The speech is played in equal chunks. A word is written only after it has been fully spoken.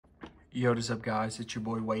Yo, what is up guys, it's your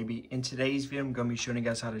boy Waby. In today's video, I'm going to be showing you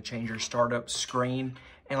guys how to change your startup screen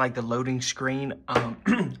and like the loading screen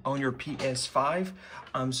on your PS5.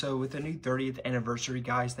 So with the new 30th anniversary,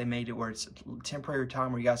 guys, they made it where it's temporary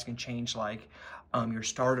time where you guys can change like your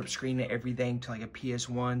startup screen and everything to like a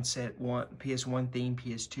PS1 PS1 theme,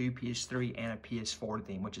 PS2, PS3, and a PS4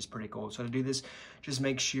 theme, which is pretty cool. So to do this, just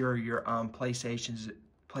make sure your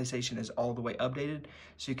PlayStation is all the way updated.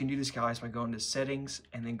 So you can do this, guys, by going to settings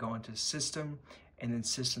and then going to system and then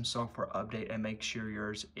system software update and make sure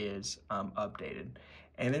yours is updated.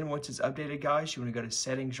 And then once it's updated, guys, you want to go to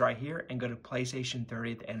settings right here and go to PlayStation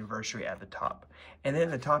 30th anniversary at the top. And then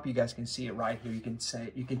at the top, you guys can see it right here. You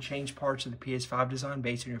can change parts of the PS5 design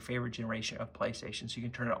based on your favorite generation of PlayStation. So you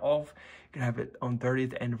can turn it off. You can have it on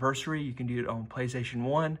 30th anniversary. You can do it on PlayStation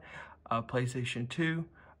 1, PlayStation 2,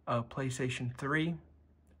 PlayStation 3,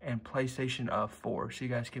 and PlayStation 4, so you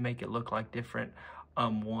guys can make it look like different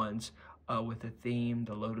ones with the theme,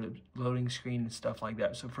 the loading screen, and stuff like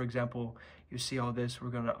that. So for example, you see all this, we're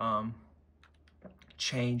gonna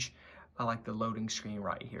change like the loading screen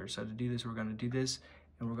right here. So to do this, we're gonna do this,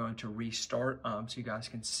 and we're going to restart so you guys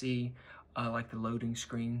can see like the loading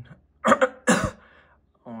screen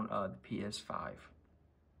on the PS5.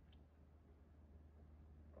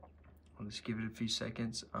 I'll just give it a few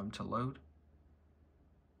seconds to load.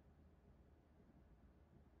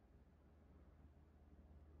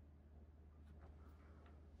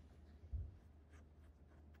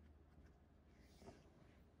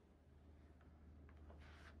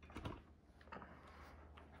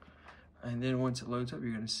 And then once it loads up,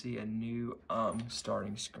 you're gonna see a new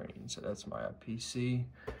starting screen. So that's my PC.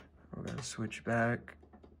 We're gonna switch back.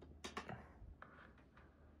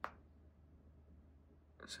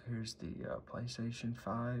 So here's the PlayStation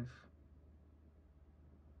 5.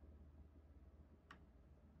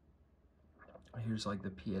 Here's like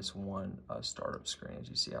the PS1 startup screen. As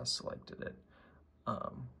you see, I selected it.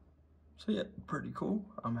 So yeah, pretty cool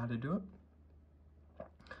how to do it.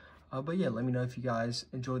 But yeah, let me know if you guys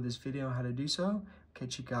enjoyed this video on how to do so.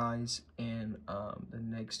 Catch you guys in the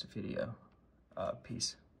next video.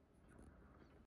 Peace.